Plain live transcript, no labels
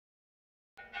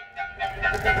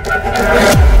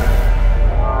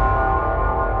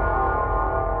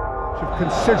Of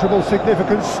considerable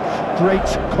significance, great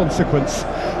consequence.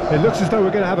 It looks as though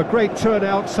we're going to have a great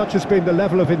turnout, such has been the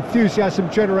level of enthusiasm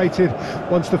generated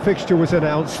once the fixture was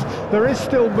announced. There is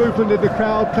still movement in the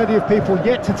crowd, plenty of people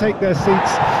yet to take their seats.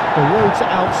 The roads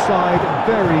outside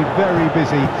very, very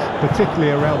busy,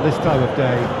 particularly around this time of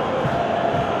day.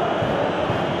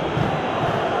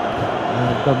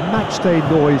 And the matchday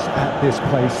noise at this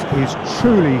place is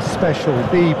truly special.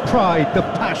 The pride, the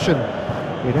passion,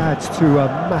 it adds to a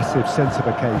massive sense of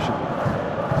occasion.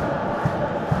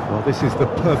 Well, this is the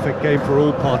perfect game for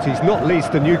all parties, not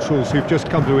least the neutrals who've just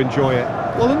come to enjoy it.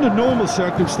 Well, under normal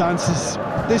circumstances,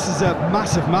 this is a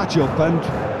massive matchup, and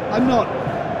I'm not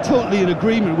totally in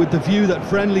agreement with the view that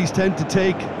friendlies tend to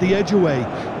take the edge away.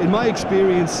 In my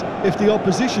experience, if the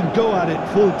opposition go at it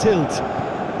full tilt,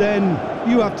 then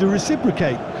you have to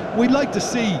reciprocate. We'd like to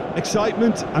see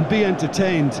excitement and be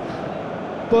entertained,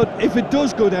 but if it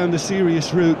does go down the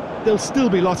serious route, there'll still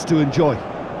be lots to enjoy.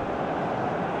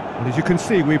 And as you can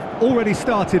see, we've already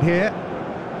started here.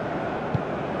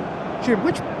 Jim,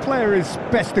 which player is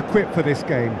best equipped for this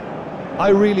game? I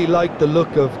really like the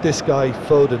look of this guy,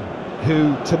 Foden,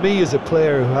 who to me is a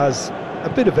player who has a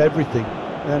bit of everything.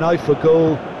 An eye for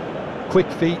goal,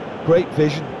 quick feet, great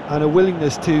vision, and a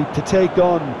willingness to take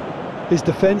on his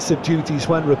defensive duties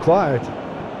when required.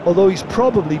 Although he's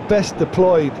probably best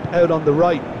deployed out on the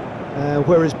right,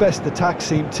 where his best attacks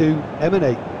seem to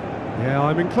emanate. Yeah,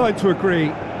 I'm inclined to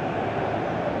agree.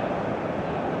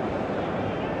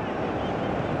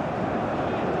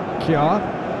 Kjaer.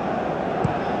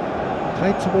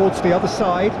 Played towards the other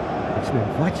side. It's an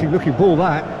inviting looking ball,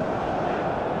 that.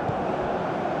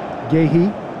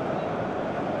 Yehi.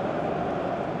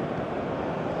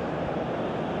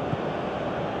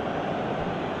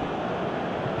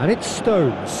 And it's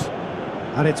Stones.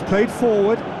 And it's played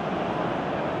forward.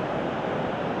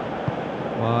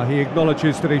 Well, he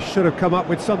acknowledges that he should have come up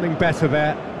with something better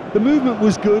there. The movement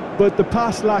was good, but the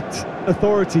pass lacked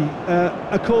authority,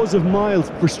 a cause of mild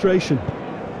frustration.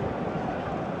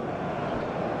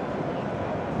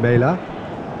 Mela.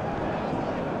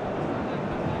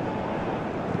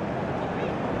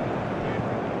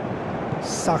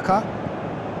 Saka.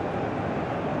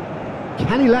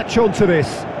 Can he latch on to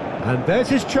this? And there's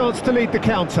his chance to lead the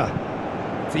counter.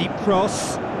 Deep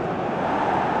cross.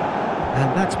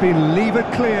 And that's been levered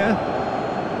clear.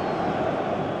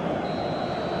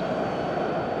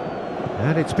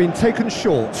 And it's been taken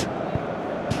short.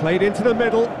 Played into the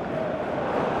middle.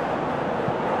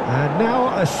 And now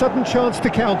a sudden chance to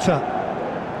counter.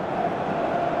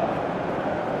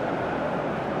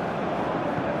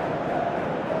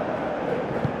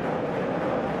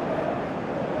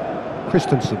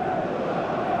 Christensen.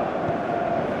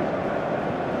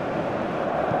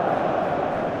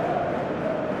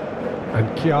 And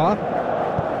Kjaer.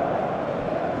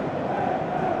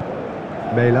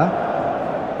 Mela.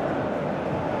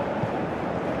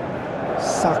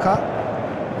 Saka.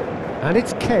 And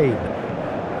it's Kane.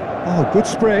 Oh, good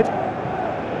spread.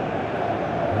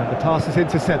 And the pass is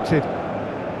intercepted.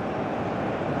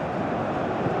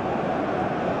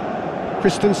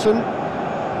 Christensen.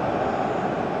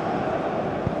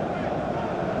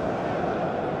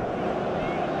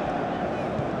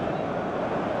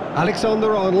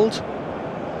 Alexander-Arnold.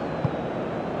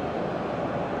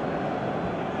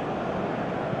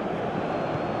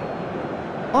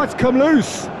 Oh, it's come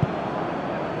loose.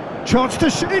 Chance to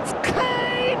shoot. It's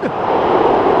Kane!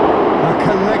 A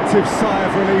collective sigh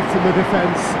of relief from the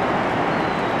defence.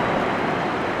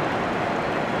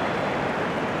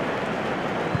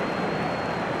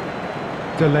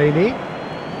 Delaney.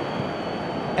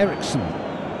 Eriksson.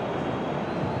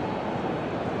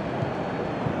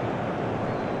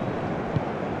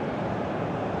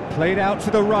 Played out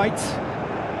to the right.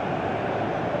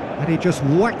 And he just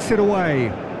whacks it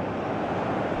away.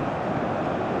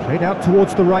 Played out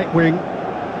towards the right wing.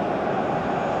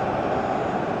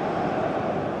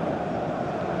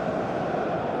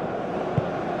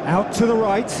 Out to the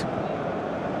right.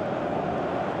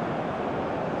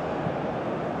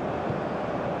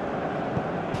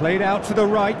 Played out to the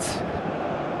right.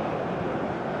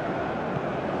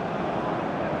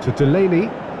 To Delaney.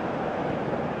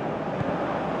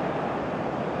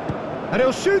 And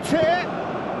he'll shoot here.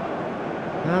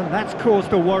 And that's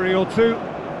caused a worry or two.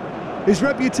 His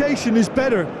reputation is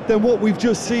better than what we've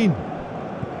just seen.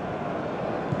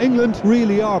 England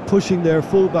really are pushing their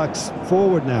fullbacks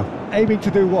forward now. Aiming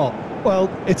to do what? Well,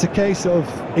 it's a case of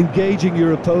engaging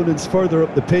your opponents further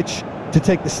up the pitch to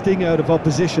take the sting out of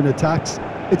opposition attacks.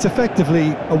 It's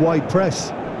effectively a wide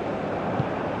press.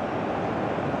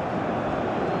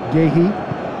 Yehi.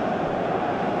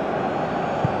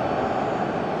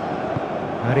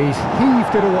 And he's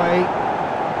heaved it away.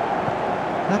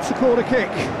 That's a corner kick.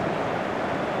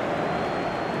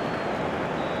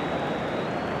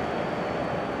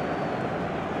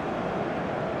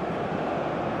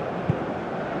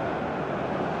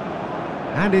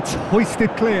 And it's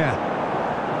hoisted clear.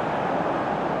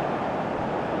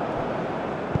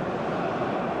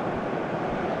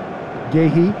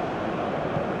 Yehi.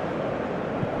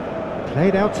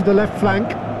 Played out to the left flank.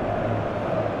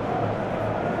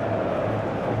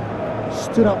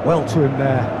 Stood up well to him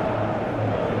there.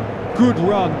 Good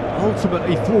run,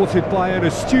 ultimately thwarted by an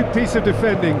astute piece of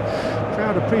defending.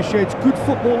 Crowd appreciates good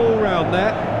football all round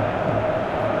there.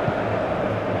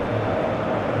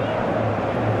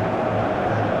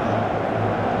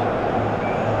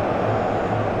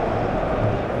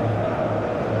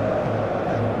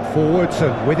 Forwards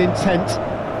and with intent.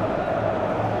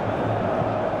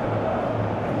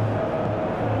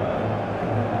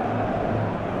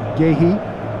 Yehi.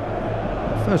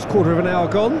 First quarter of an hour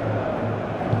gone.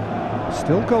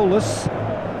 Still goalless.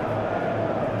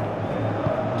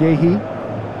 Yehi.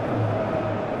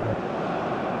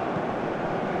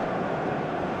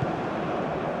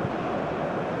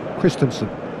 Christensen.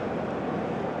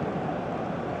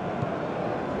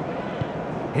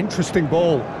 Interesting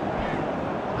ball.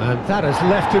 And that has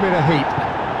left him in a heap.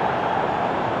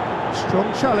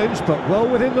 Strong challenge, but well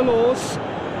within the laws.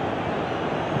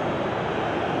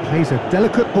 Plays a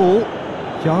delicate ball.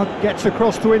 Yard gets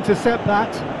across to intercept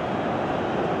that.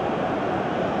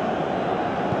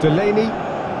 Delaney.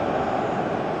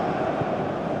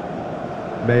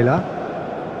 Mela.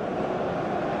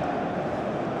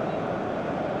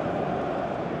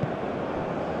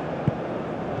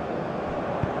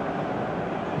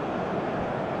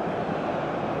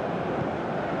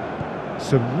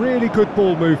 Some really good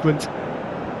ball movement.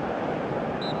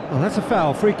 Well, that's a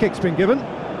foul. Free kick's been given.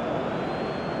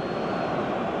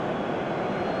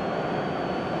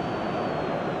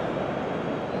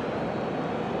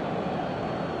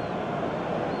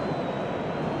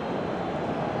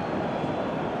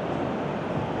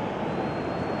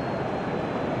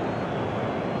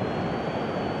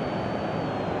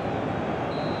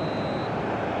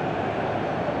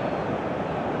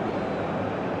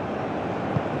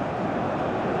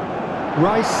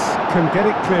 Rice can get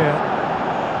it clear.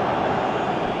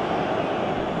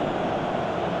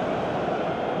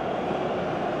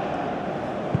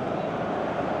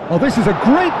 Oh, this is a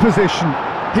great position.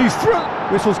 He's through.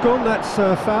 Whistle's gone, that's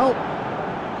foul.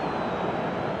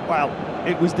 Well,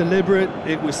 it was deliberate,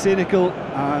 it was cynical,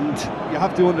 and you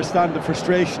have to understand the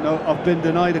frustration of being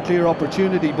denied a clear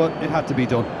opportunity, but it had to be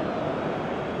done.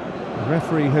 The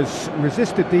referee has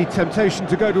resisted the temptation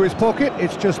to go to his pocket.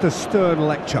 It's just a stern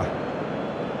lecture.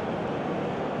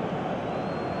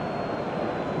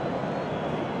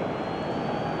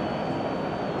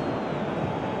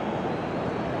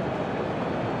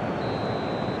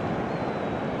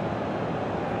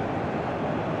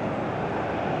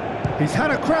 He's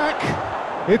had a crack,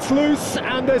 it's loose,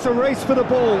 and there's a race for the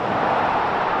ball.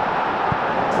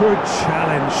 Good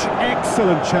challenge,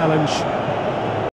 excellent challenge.